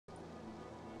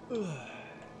不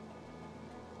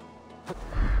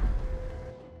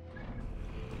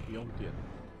用点。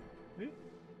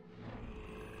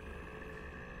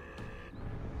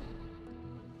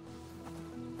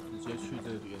直接去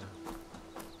这边。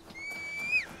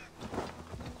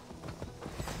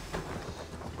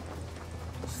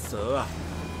蛇啊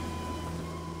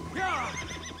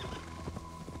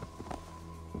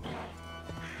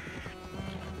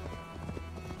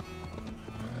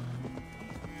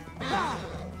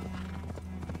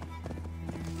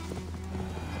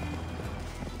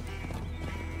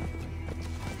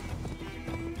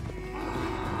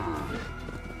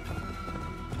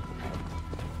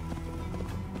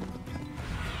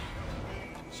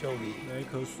！Show me 那一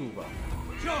棵树吧，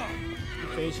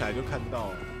飞起来就看到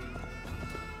了。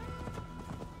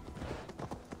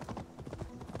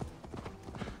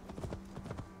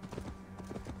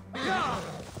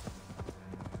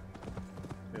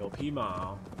有匹马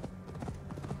哦。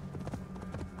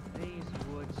These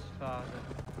woods, Father.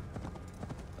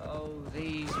 Oh,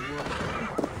 these woods.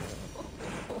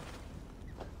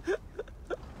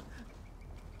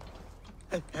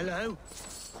 Hello,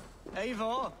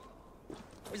 Eivor.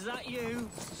 Is that you?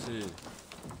 是。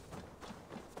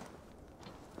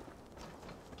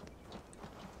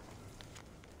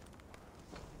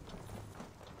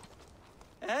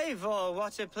Eivor,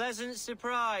 what a pleasant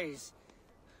surprise.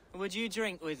 Would you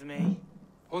drink with me?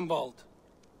 Hunwald.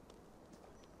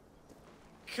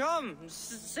 Come,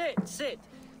 sit.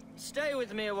 Stay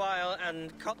with me a while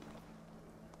and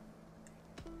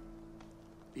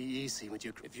Be easy with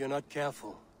you if you're not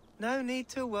careful. No need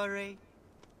to worry.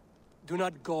 Do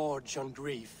not gorge on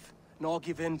grief, nor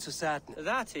give in to sadness.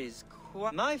 That is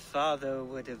quite... My father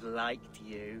would have liked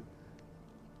you.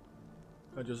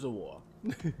 那就是我。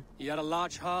He had a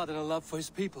large heart and a love for his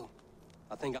people.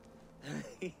 I think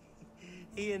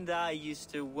He and I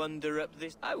used to wander up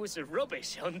this... I was a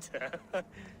rubbish hunter.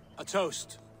 A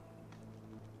toast.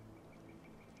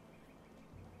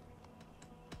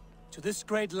 To this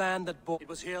great land that bore... It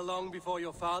was here long before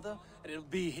your father, and it'll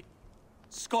be here.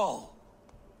 Skull.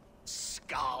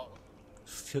 Skull.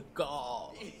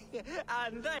 Skull.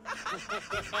 And then...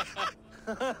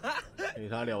 陪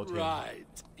他聊天。 Right.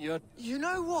 You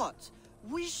know what?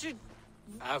 We should...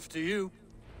 After you.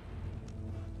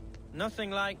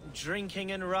 Nothing like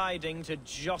drinking and riding to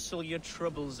jostle your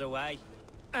troubles away.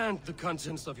 And the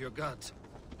contents of your gut.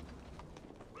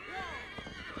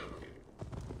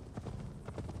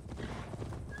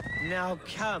 Now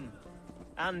come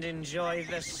and enjoy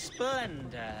the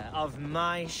splendor of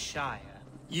my shire.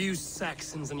 You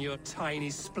Saxons and your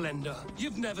tiny splendor.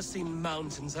 You've never seen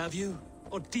mountains, have you?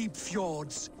 Or deep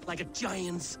fjords, like a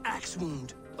giant's axe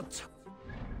wound. Or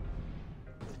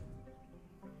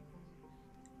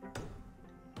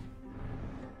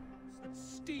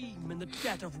steam in the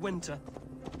dead of winter.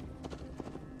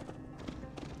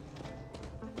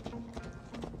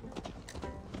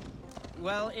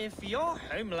 Well, if your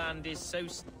homeland is so...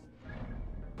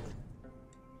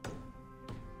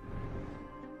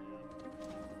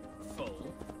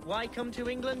 full, why come to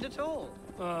England at all?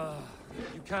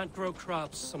 You can't grow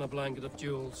crops on a blanket of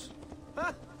jewels.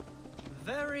 Ha!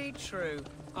 Very true.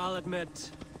 I'll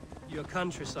admit, your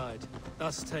countryside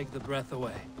does take the breath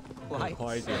away. Quite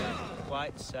快一 so. 点，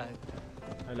 Quite so.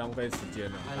 太浪费时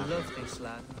间了。 I love this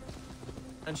land.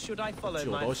 And should I follow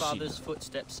my father's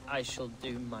footsteps, I shall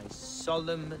do my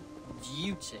solemn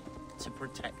duty to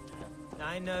protect her.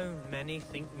 I know many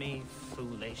think me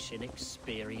foolish,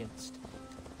 inexperienced,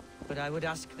 but I would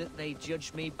ask that they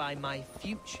judge me by my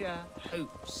future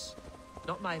hopes,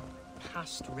 not my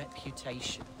past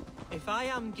reputation. If I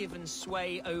am given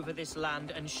sway over this land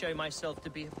and show myself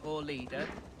to be a poor leader,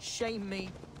 shame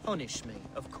me, punish me,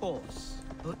 of course,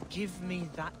 but give me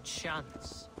that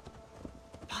chance.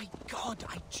 By God,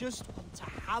 I just want to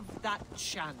have that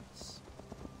chance.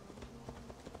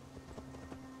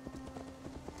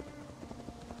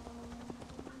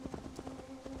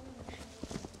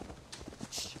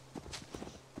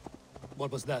 What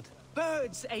was that?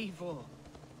 Birds, Eivor!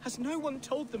 Has no one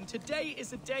told them today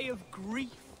is a day of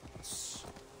grief?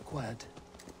 Quiet.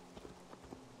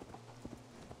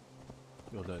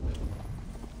 有人。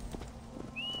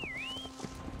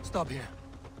 Stop here.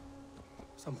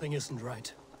 Something isn't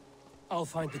right. I'll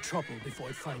find the trouble before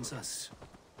it finds us.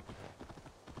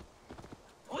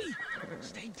 Oi!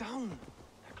 Stay down.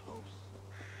 They're close.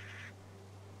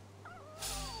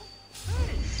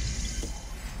 Hey!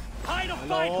 Hide or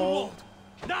fight, Hunwald!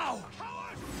 Now!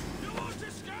 Coward! You won't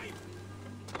escape!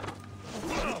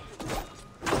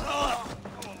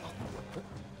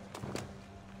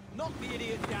 Knock the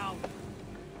idiot down.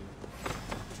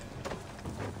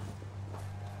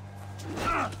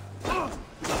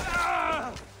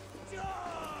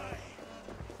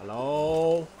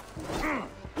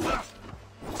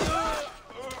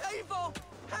 Hello。Eivor,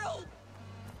 help!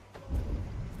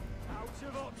 Out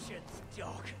of options,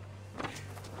 dog.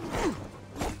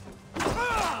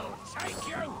 I'll take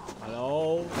you.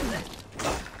 Hello。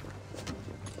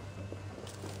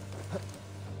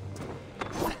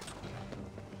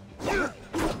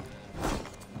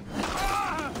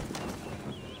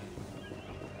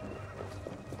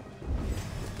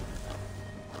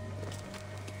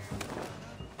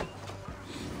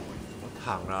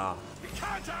躺啦， You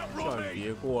can't 叫 outrun 你 me.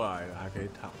 别过来了，还可以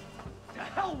躺。 To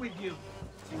hell with you.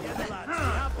 Together, lads. We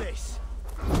have this.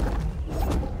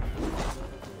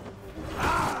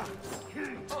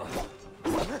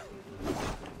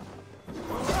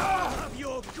 Have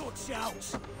your guts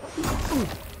out.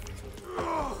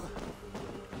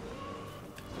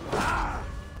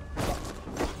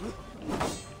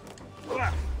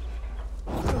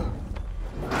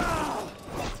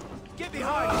 Get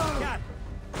behind if you can.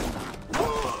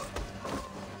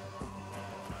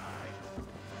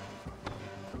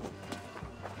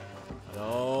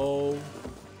 Hello。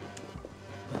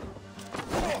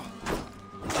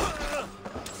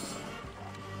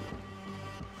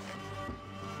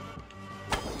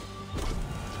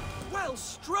 Well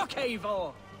struck,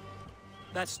 Eivor!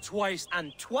 That's twice.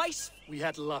 And twice? We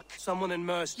had luck. Someone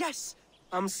immersed. Yes!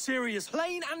 I'm serious.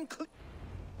 Plain and clear.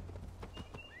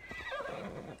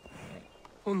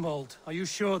 Hunwald, are you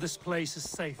sure this place is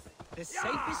safe? The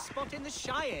safest spot in the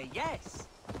Shire, yes.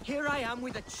 Here I am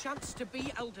with a chance to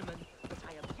be Alderman, but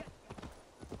I am yet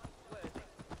worthy.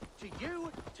 To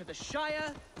you, to the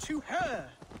Shire, to her.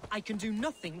 I can do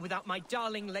nothing without my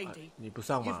darling lady. 你不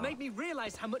上 You've 马 made me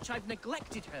realize how much I've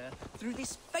neglected her through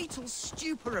this fatal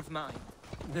stupor of mine.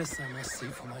 This I must see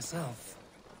for myself.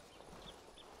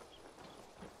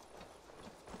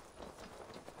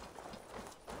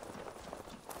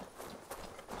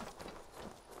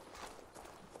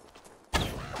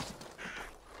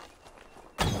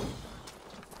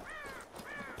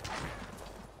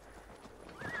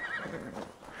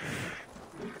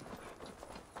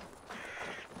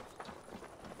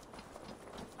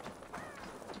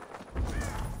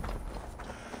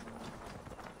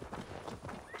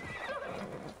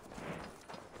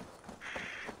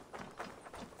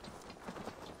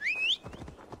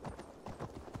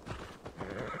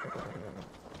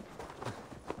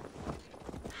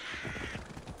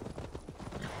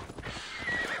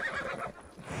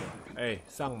哎、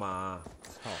上马、啊！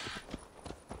操！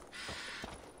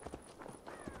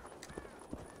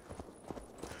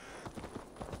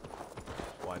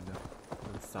完了，跟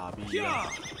傻逼一样。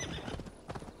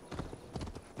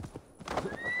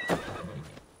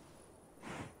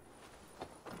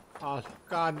啊，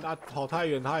干啊！跑太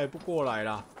远，他也不过来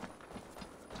啦。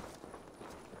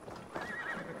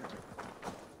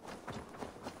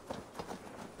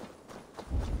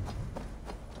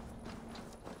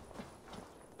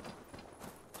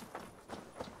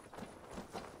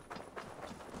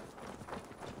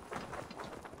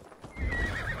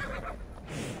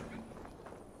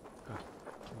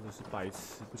真的是白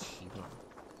痴不奇怪。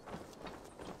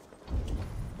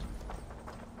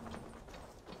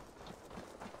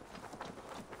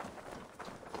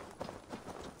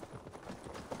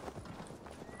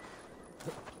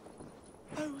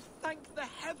Oh, thank the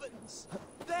heavens!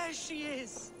 There she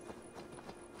is!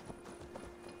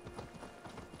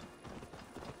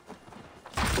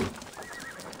 哎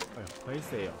呦，没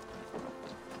谁哦！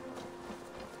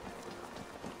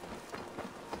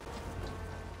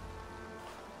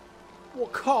我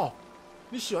靠，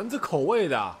你喜欢这口味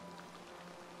的、啊？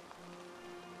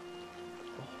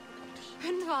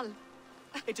 Hunwald,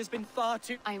 It has been far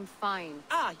too... I'm fine.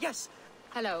 Ah, yes!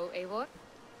 Hello, Eivor.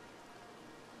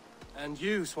 And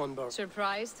you, Swanborg.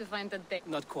 Surprised to find that they...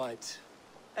 Not quite.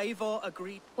 Eivor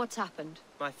agreed. What's happened?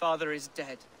 My father is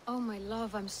dead. Oh, my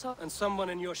love, I'm so... And someone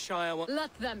in your Shire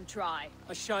Let them try.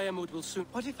 A Shire mood will soon...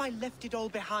 What if I left it all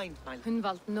behind, my...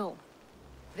 Hunwald, no.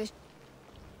 This...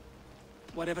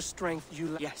 Whatever strength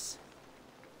you... Yes.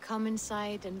 Come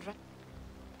inside and...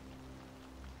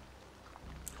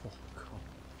我靠！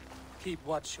 Keep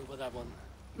watch over that one.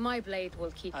 My blade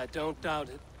will keep... I don't doubt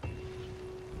it.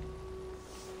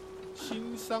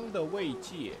 新伤的慰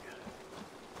藉。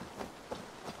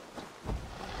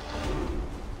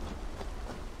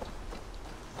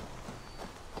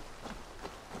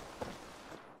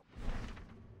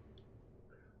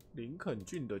林肯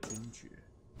郡的军爵。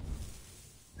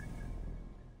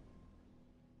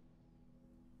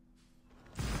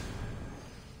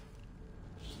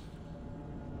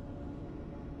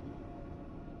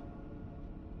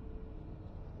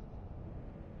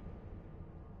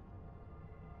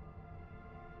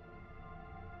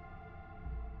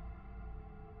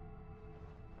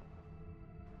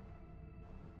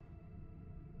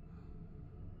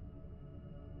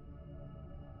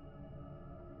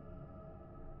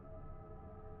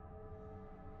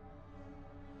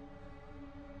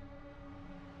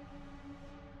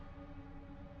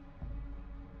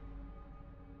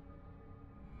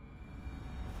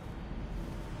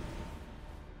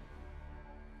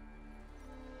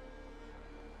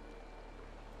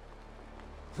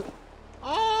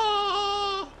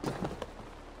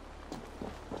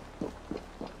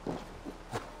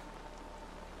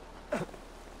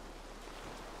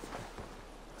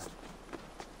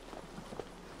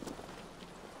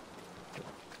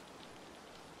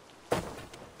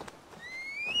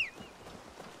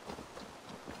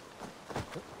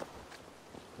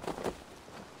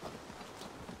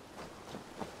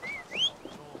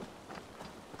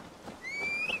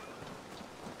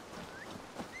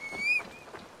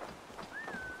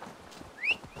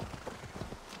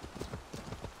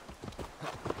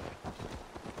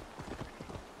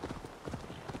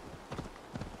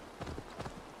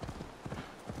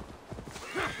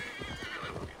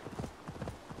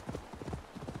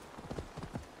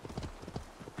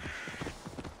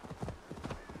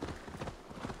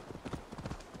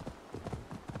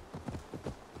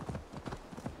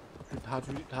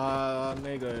他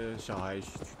那个小孩去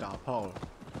打炮了，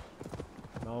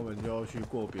然后我们就要去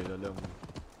过别的任务，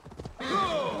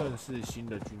认识新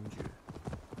的军爵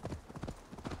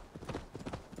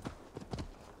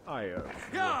艾尔。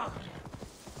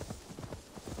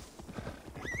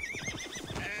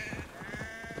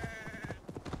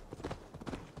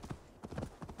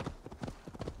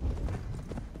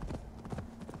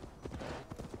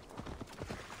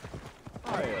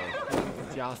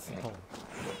加斯痛。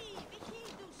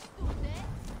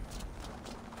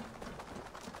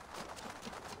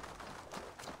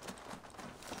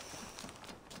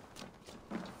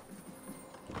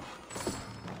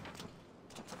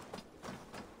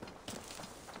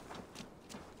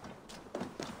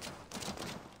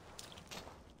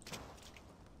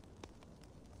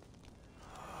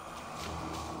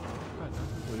看他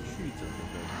是回去者的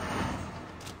人。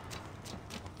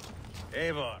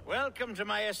 Eivor, welcome to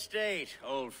my estate,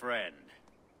 old friend.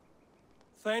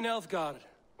 Thane Elfgard.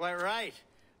 Quite right.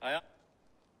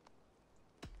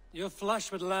 You're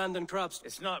flush with land and crops.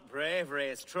 It's not bravery,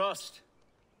 it's trust.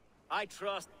 I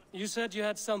trust. You said you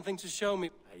had something to show me.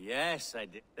 Yes, I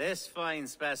did. This fine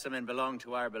specimen belonged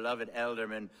to our beloved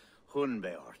elderman,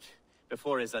 Hunbeort,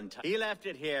 before his untie. He left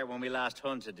it here when we last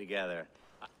hunted together.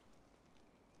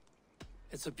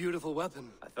 It's a beautiful weapon.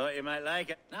 I thought you might like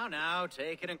it. Now,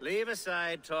 take it and leave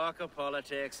aside talk of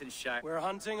politics and shite. We're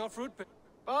hunting or fruit pick.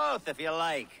 Both, if you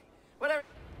like. Whatever.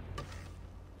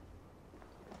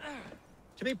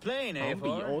 To be plain,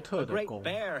 Eivor, a great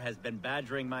bear has been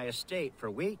badgering my estate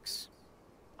for weeks.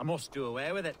 I must do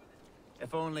away with it,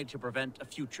 if only to prevent a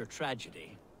future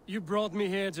tragedy. You brought me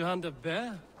here to hunt a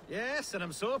bear? Yes, and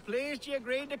I'm so pleased you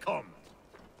agreed to come.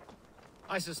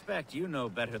 I suspect you know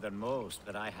better than most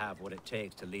that I have what it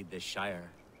takes to lead this shire.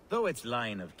 Though its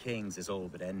line of kings is all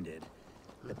but ended,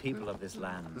 the people of this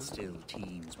land still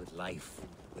teems with life,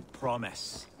 with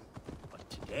promise. But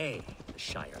today, the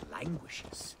shire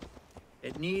languishes.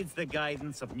 It needs the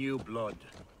guidance of new blood.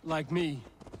 Like me.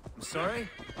 I'm sorry?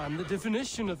 I'm the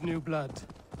definition of new blood.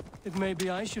 It may be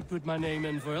I should put my name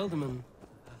in for Elderman.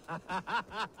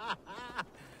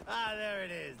 Ah, there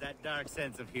it is, that dark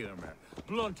sense of humor.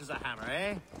 Blunt as a hammer,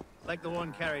 eh? Like the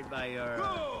one carried by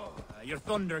your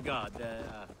thunder god.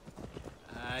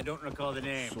 I don't recall the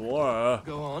name. Sure.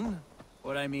 Go on.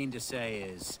 What I mean to say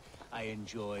is, I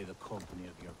enjoy the company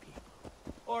of your people.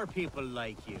 Or people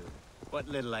like you. What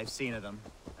little I've seen of them.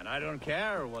 And I don't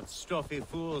care what stuffy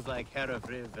fools like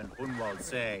Herefriv and Hunwald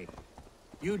say.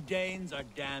 You Danes are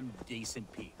damn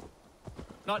decent people.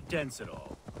 Not dense at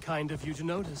all. Kind of you to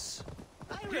notice.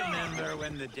 I remember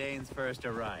when the Danes first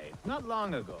arrived, not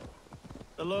long ago.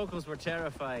 The locals were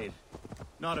terrified,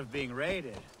 not of being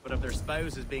raided, but of their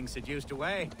spouses being seduced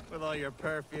away, with all your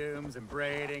perfumes and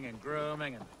braiding and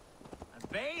grooming and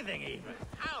bathing even.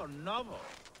 How novel.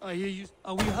 I hear you.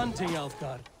 Are we hunting,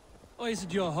 Elfgard? Or is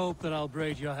it your hope that I'll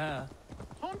braid your hair?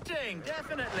 Hunting,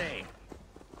 definitely.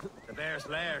 The bear's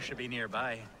lair should be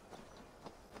nearby.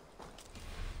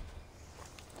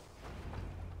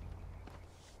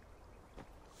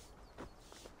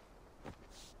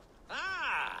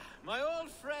 My old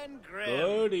friend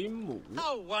Grim.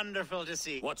 How wonderful to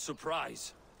see. What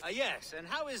surprise. Yes, and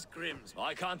how is Grim's?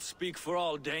 I can't speak for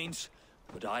all Danes,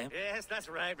 but I am... Yes, that's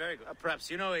right, very good. Perhaps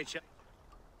you know each other.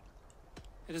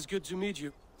 It is good to meet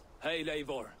you. Hey,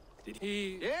 Eivor. Did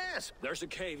he... Yes! There's a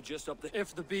cave just up there.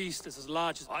 If the beast is as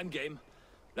large as... I'm game.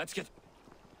 Let's get...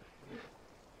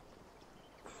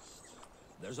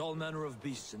 There's all manner of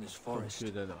beasts in this forest.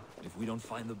 If we don't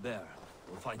find the bear,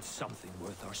 we'll find something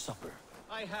worth our supper.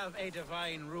 I have a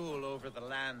divine rule over the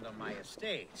land on my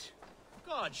estate.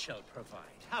 God shall provide.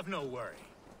 Have no worry.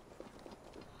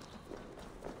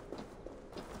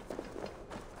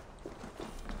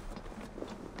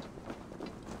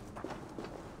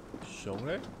熊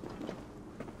嘞？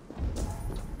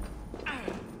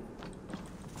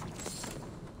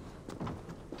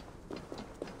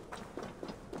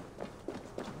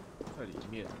在里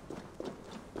面。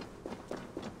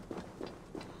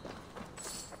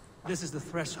 This is the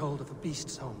threshold of a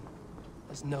beast's home.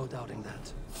 There's no doubting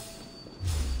that.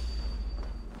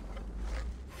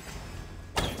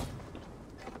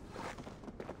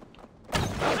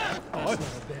 That's not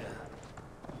a bear.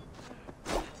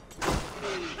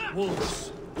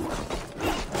 Wolves.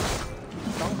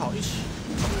 刚好一起。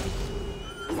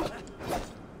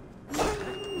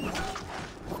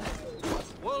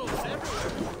 Wolves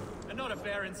everywhere, and not a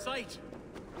bear in sight.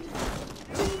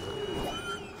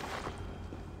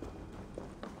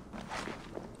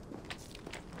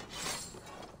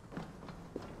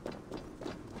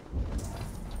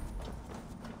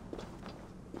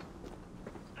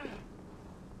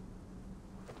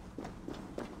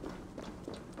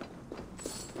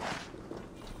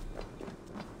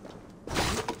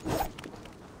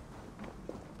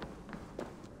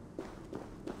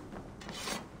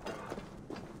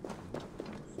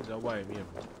 外面吗？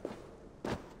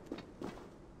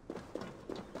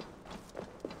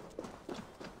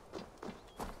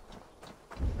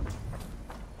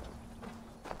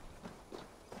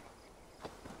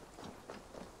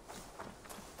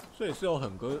所以是有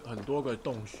很多个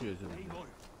洞穴，是吗？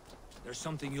 There's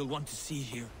something you'll want to see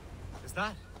here. Is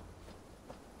that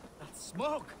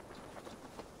smoke?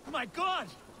 My God!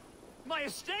 My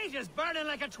estate is burning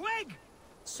like a twig!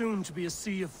 Soon to be a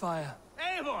sea of fire.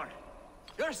 Eivor!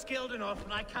 You're skilled enough,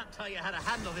 and I can't tell you how to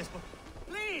handle this, but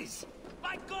please!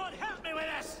 My God, help me with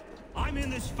this! I'm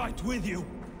in this fight with you.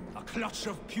 A clutch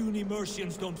of puny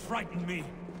Mercians don't frighten me.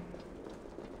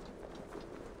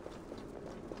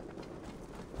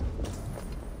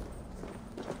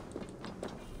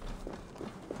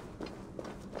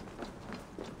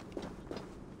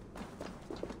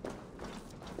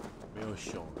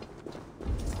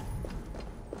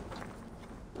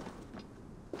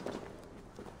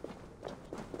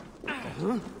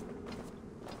 Huh?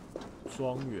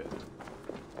 庄园。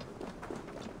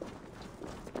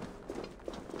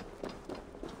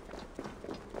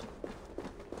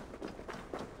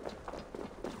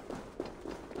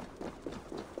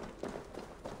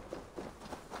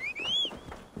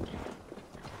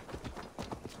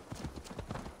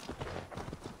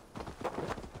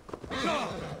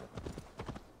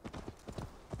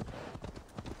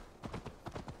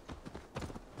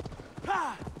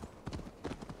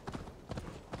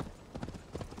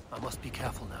I must be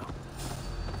careful now.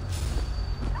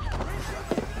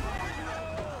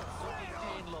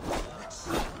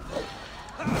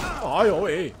 哎呦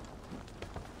喂！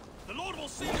 The Lord will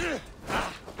see you.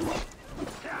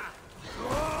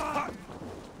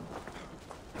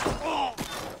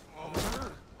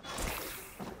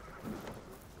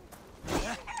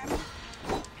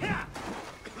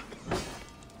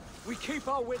 We keep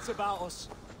our wits about us.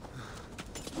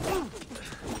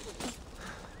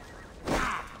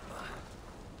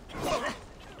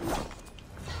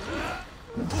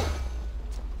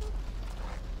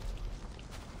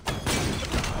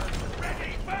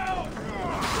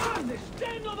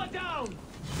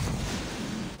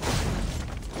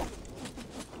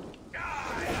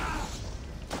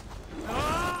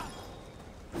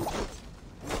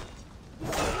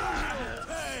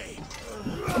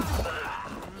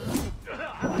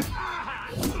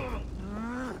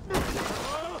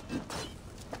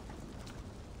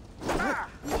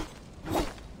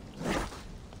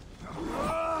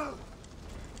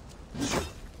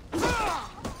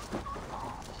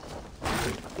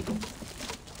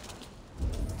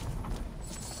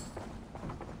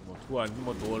我突然那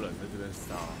么多人在这边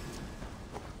杀。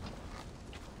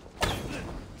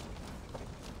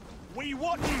 We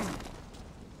watch.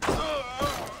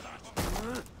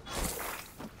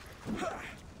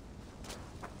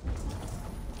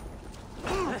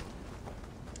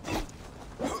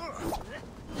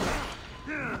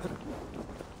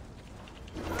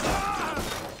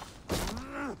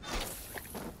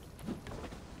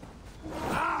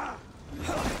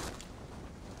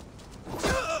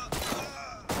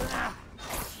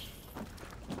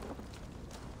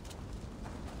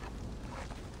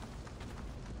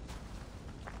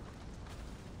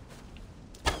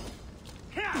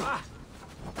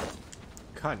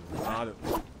看你妈的！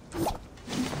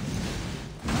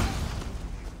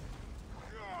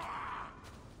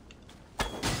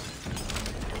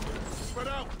 Spread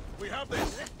out. We have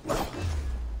this.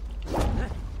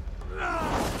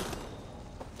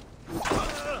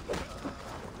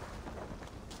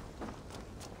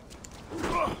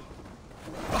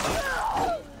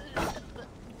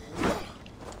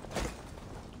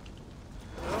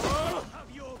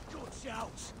 Have your guts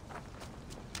out.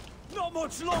 Not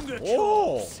much longer,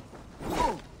 Oh. chumps.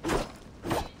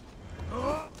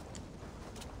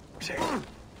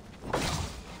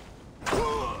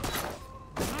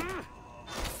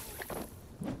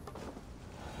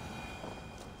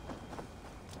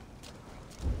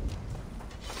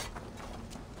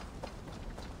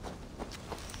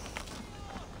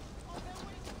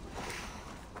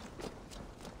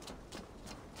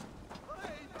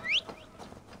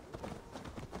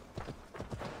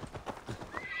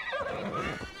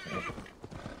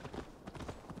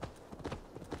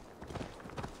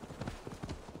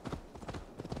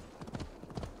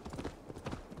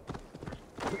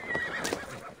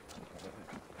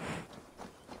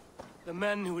 'The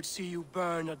men who would see you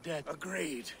burn are dead.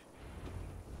 Agreed.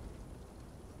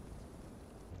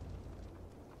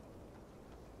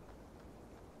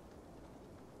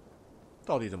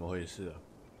 到底怎么回事啊？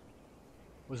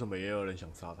为什么也有人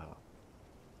想杀他？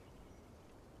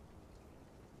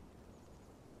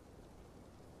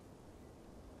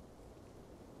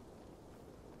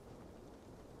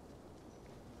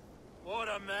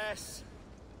 Yes.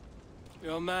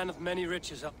 You're a man of many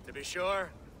riches. To be sure.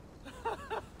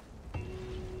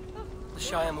 The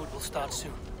Shire mood will start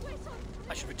soon.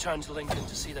 I should return to Lincoln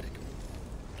to see that it...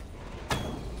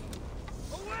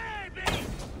 Away, beast!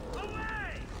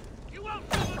 Away! You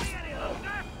won't trouble me any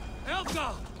longer!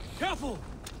 Elfgar! Careful!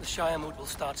 The Shire mood will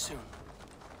start soon.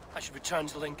 I should return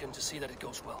to Lincoln to see that it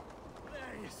goes well.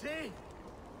 There, you see?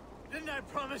 Didn't I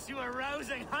promise you a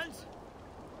rousing hunt?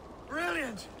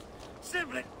 Brilliant!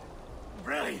 Simply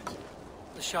brilliant!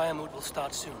 The Shire mood will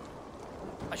start soon.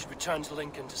 I should return to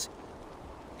Lincoln to see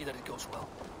that it goes well.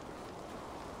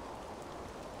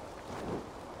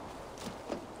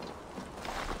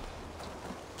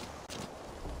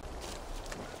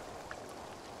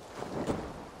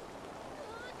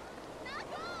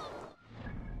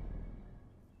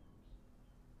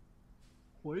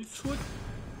回村。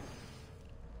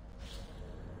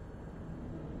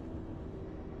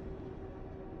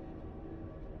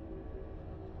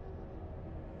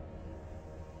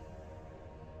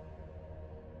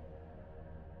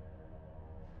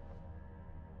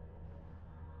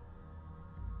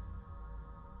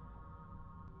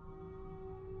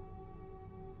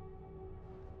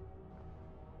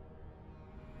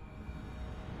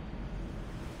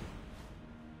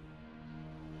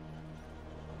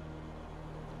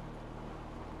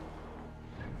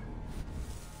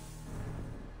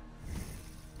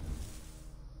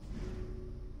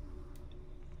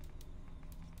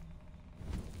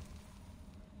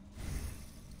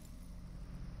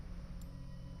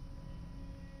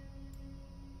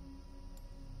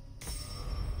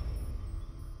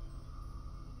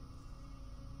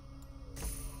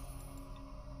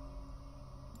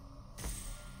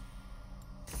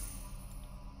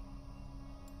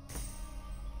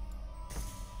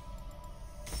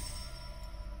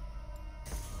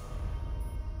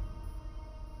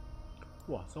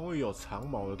哇，终于有长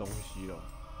矛的东西了。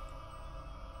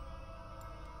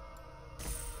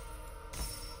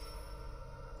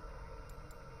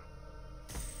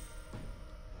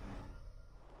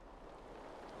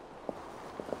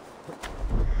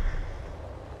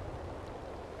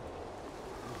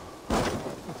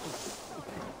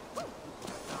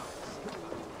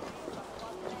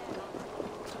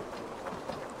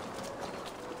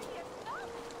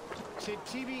Sed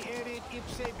tibi erit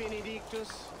ipse benedictus.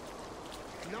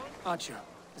 Archer,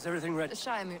 is everything ready? The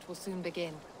Shire moot will soon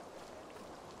begin.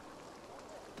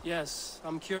 Yes,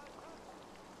 I'm curious.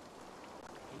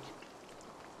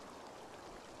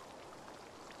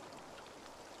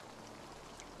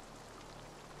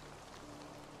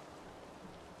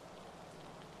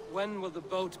 When will the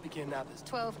boat begin, Abbess?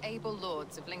 12 able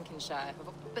lords of Lincolnshire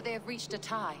but they have reached a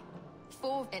tie.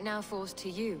 4, it now falls to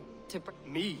you to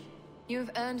Me? You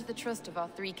have earned the trust of our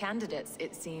 3 candidates,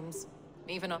 it seems.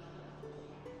 Even on...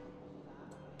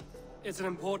 It's an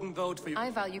important vote for you. I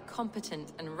value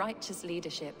competent and righteous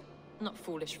leadership, not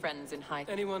foolish friends in high...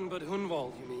 Anyone but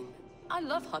Hunwald, you mean? I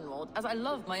love Hunwald, as I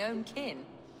love my own kin.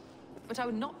 But I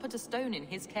would not put a stone in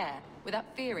his care without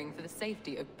fearing for the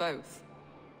safety of both.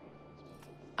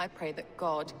 I pray that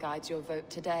God guides your vote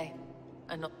today,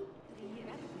 and not...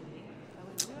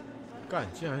 干，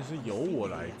竟然是由我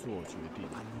来做决定。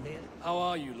 How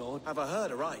are you, Lord? Have I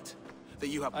heard aright that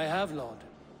you have... I have, Lord.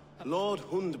 Lord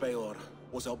Hundbeor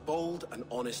was a bold and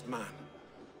honest man,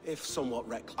 if somewhat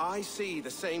reckless. I see the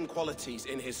same qualities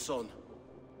in his son.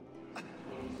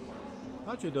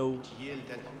 他觉得 Yield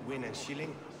and win and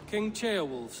shilling. King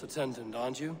Ceolwulf's attendant,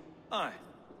 aren't you? Aye.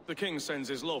 The king sends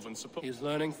his love and support. He's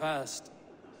learning fast.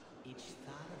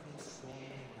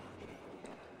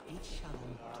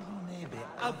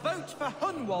 A vote for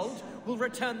Hunwald will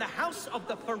return the House of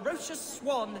the Ferocious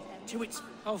Swan to its...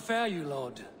 How fare you,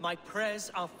 Lord? My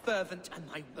prayers are fervent and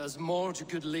my... There's more to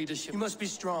good leadership. You must be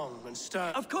strong and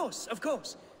stern. Of course, of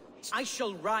course. I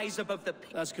shall rise above the...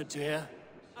 That's good to hear.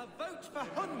 A vote for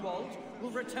Hunwald will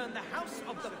return the House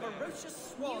of the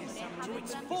Ferocious Swan to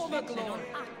its former glory.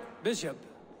 Bishop,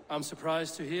 I'm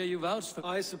surprised to hear you vouch for...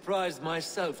 I surprised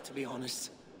myself, to be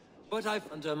honest. But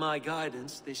under my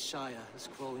guidance, this Shire is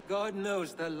growing. God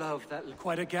knows the love that...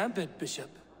 Quite a gambit, Bishop.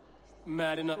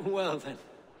 Mad enough. Well then.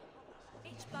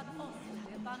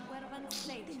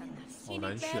 好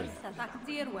难选。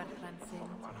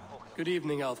 Good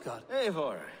evening, Alfgard.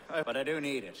 Eivor, but I do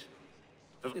need it.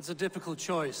 It's a difficult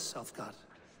choice, Alfgard.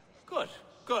 Good,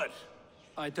 good.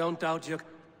 I don't doubt your...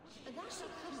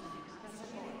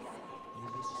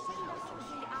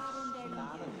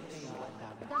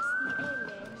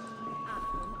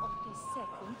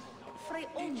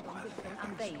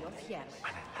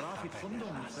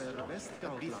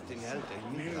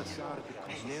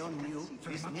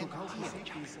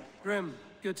 Grim,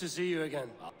 good to see you again.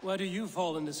 Where do you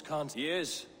fall in this contest? He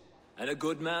is. And a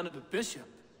good man. The bishop.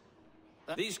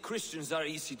 These Christians are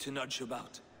easy to nudge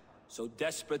about. So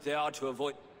desperate they are to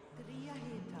avoid...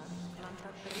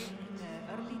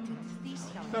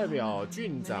 代表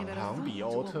郡长杭比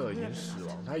欧特已经死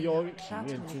亡，他又体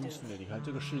面君亲的离开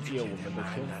这个世界。我们的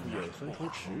天父也伸出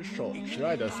慈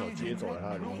爱的手接走了他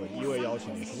的灵魂，意味邀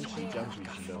请你出席将举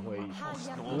行的会议。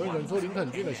我们选出林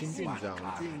肯郡的新郡长，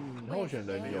郡候选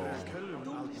人有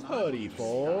克里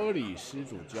佛里斯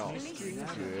主教、军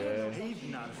爵。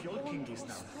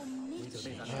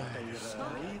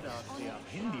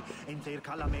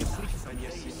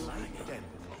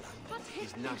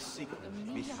Is nasik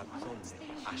mishaton,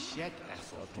 ashet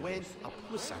esot, when a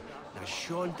pusa, na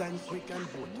shondan quick and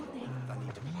boot, than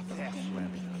it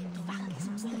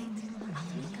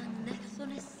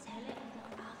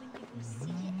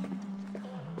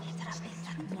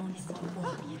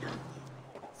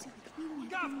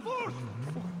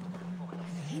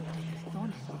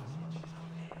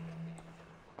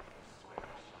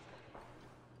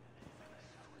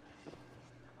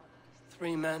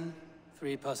Three men,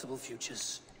 three possible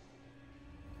futures.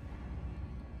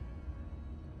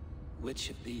 Which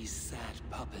of these sad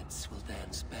puppets will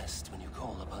dance best when you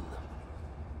call upon them?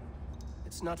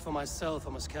 It's not for myself I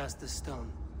must cast this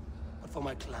stone, but for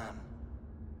my clan.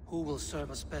 Who will serve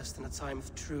us best in a time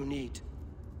of true need?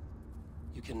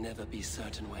 You can never be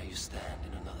certain where you stand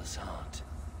in another's heart.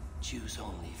 Choose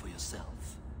only for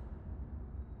yourself.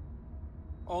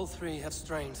 All three have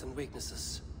strengths and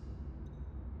weaknesses.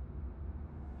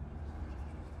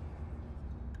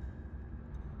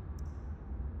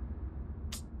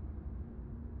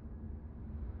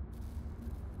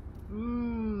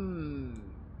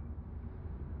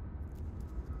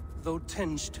 Though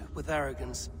tinged with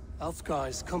arrogance, Alfgar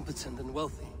is competent and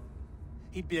wealthy.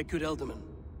 He'd be a good alderman,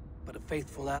 but a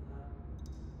faithful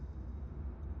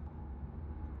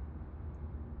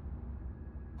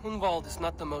Hunwald is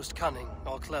not the most cunning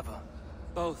or clever.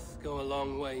 Both go a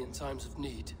long way in times of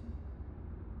need.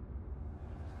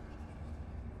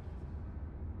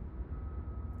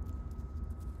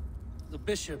 The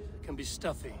bishop can be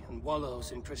stuffy and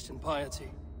wallows in Christian piety.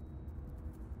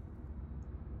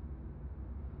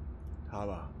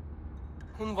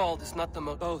 Hunwald is not the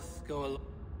most. Both go along.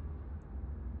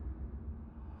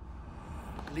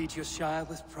 Lead your shire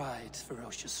with pride,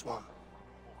 ferocious swan.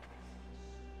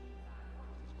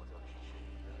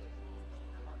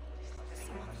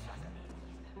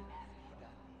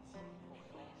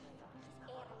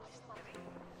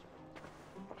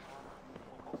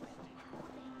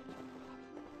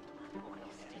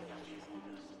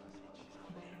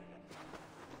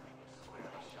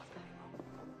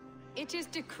 It is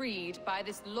decreed by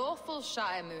this lawful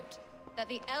Shire Moot that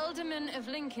the Alderman of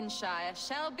Lincolnshire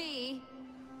shall be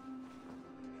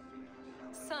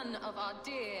son of our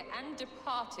dear and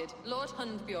departed Lord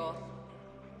Hundbjorn,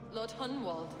 Lord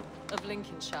Hunwald of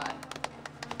Lincolnshire.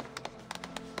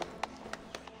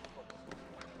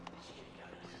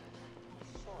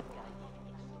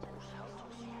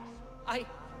 I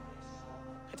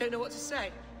don't know what to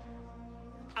say.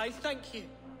 I thank you.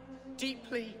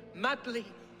 Deeply, madly,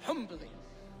 humbly.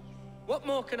 What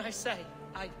more can I say?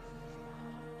 I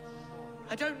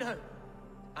don't know.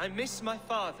 I miss my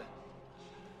father.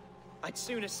 I'd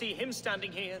sooner see him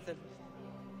standing here than...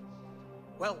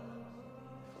 Well,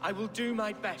 I will do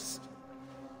my best.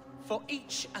 For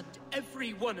each and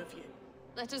every one of you.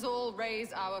 Let us all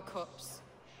raise our cups.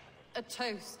 A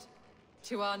toast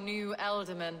to our new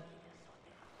Alderman.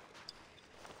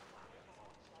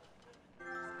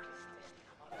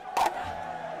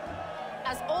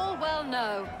 As all well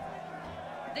know,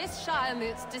 this Shire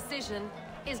Moot's decision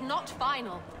is not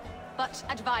final, but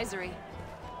advisory.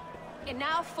 It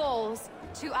now falls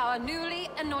to our newly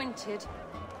anointed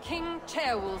King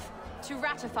Ceolwulf to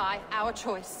ratify our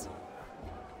choice.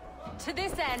 To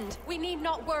this end, we need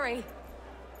not worry.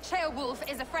 Ceolwulf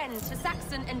is a friend to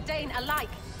Saxon and Dane alike,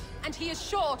 and he is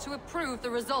sure to approve the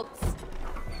results.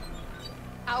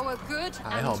 Our good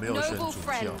and noble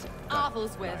friend,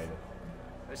 Arthelswith.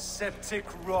 A septic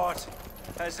rot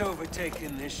has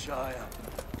overtaken this shire.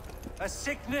 A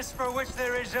sickness for which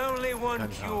there is only one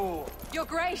cure. Your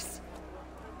Grace!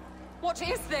 What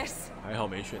is this? 还好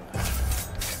没选他。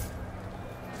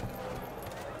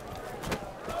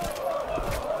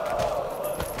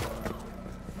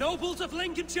Nobles of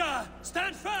Lincolnshire,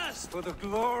 stand fast! For the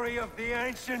glory of the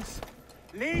ancients,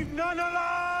 leave none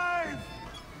alive!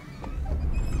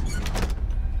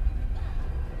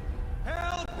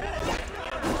 Help!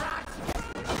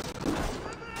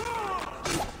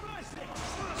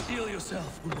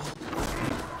 God!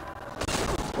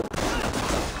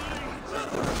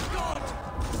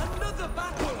 Another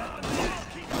battle!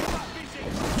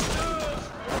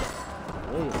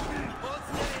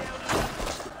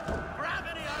 Grab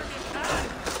any arm you can!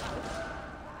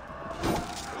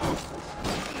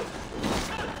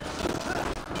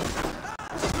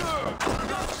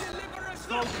 God deliver us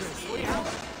from this evil!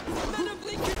 Men of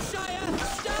Lincolnshire,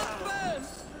 stand firm!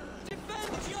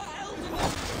 Defend your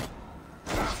elders!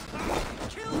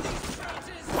 Kill these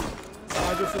traitors!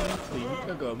 他就是林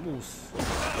那个牧师。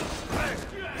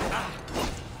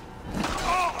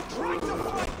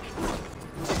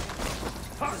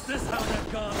Is this how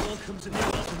that god welcomes a new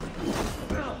elder?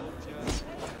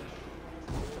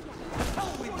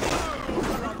 Hell with you!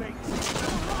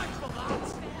 Fight for that!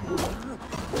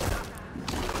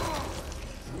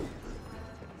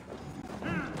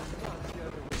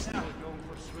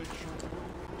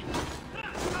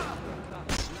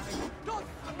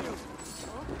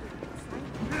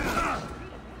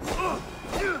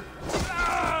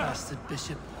 Bastard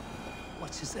bishop.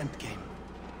 What's his endgame?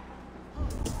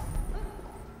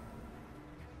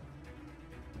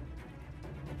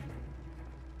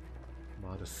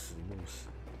 妈的死牧师！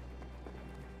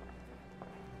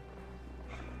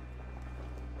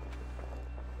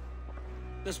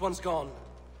 This one's gone.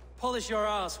 Polish your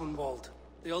ass, Wunwald.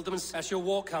 The Aldermans, as your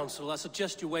war council, I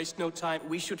suggest you waste no time.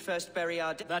 We should first bury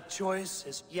our dead. That choice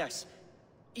is... Yes.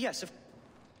 Yes, of...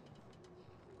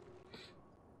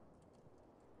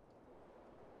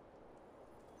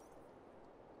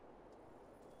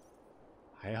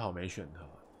 还好没选他。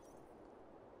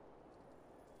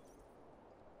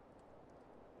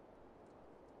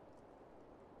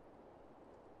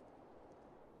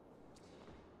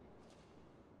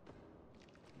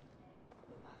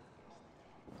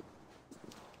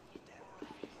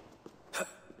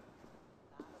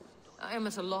I am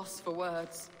at a loss for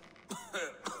words.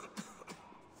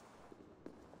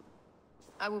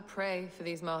 I will pray for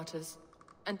these martyrs.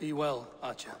 And be well,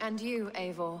 Archer. And you,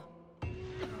 Eivor.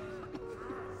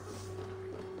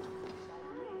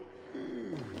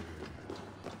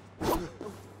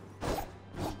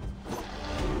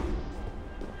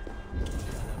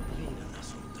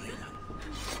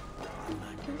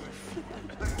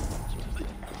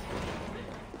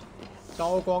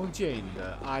 刀光剑影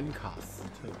的安卡斯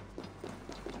特。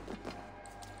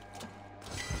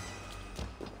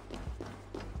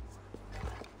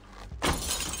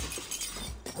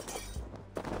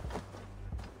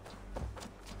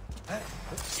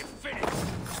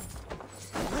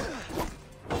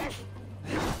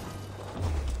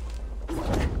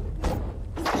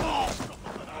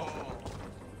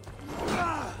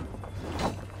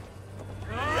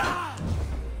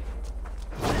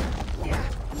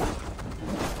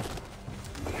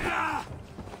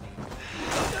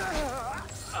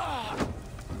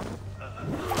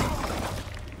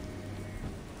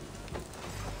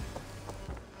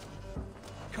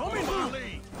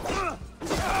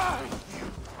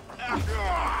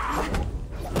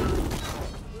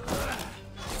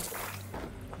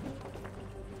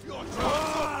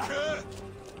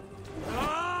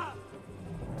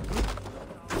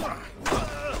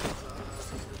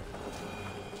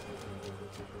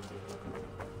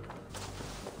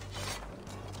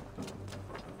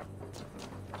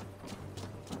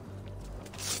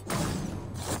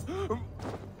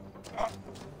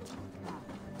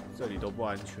 这里都不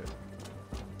安全。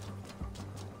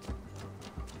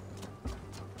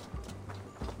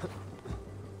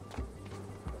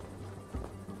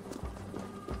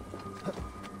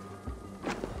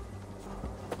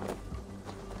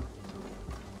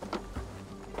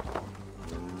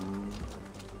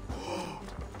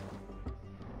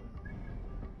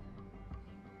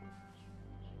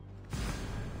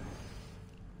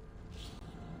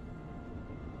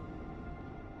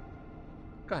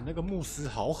干那个牧师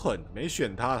好狠，没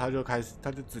选他，他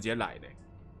就直接来嘞。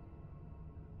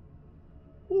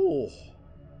哦，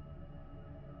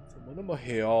怎么那么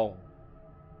凶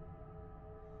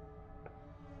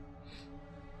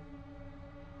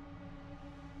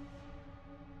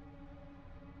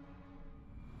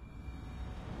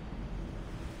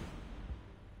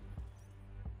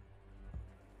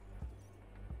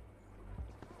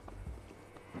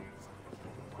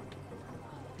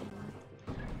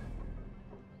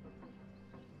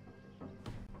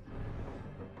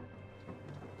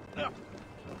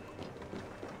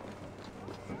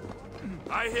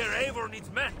？I hear Eivor needs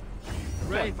men.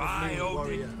 Brave By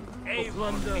warrior. Odin, For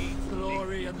plunder, needs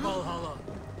glory, and Valhalla.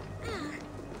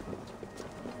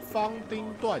 方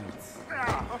丁段子。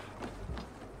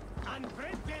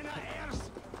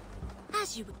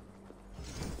 As you...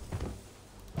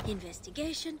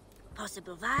 investigation,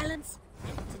 possible violence,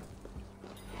 and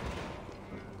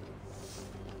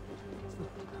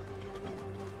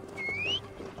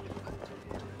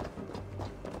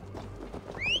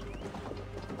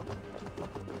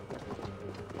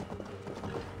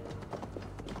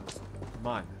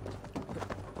慢。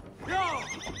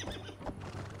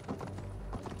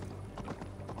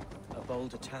A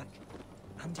bold attack,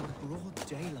 and in broad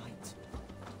daylight.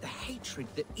 The hatred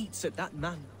that eats at that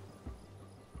man.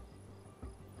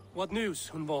 What news,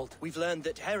 Hunwald? We've learned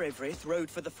that Herefrith rode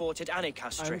for the fort at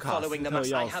Anacastre following the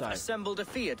mass. I have assembled a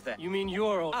field there. You mean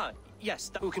you're all... Ah,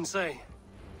 yes. Who can say?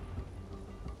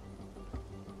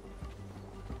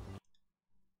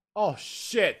 Oh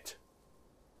shit!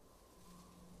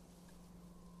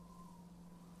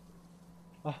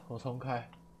 啊，我重开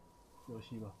游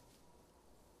戏吧。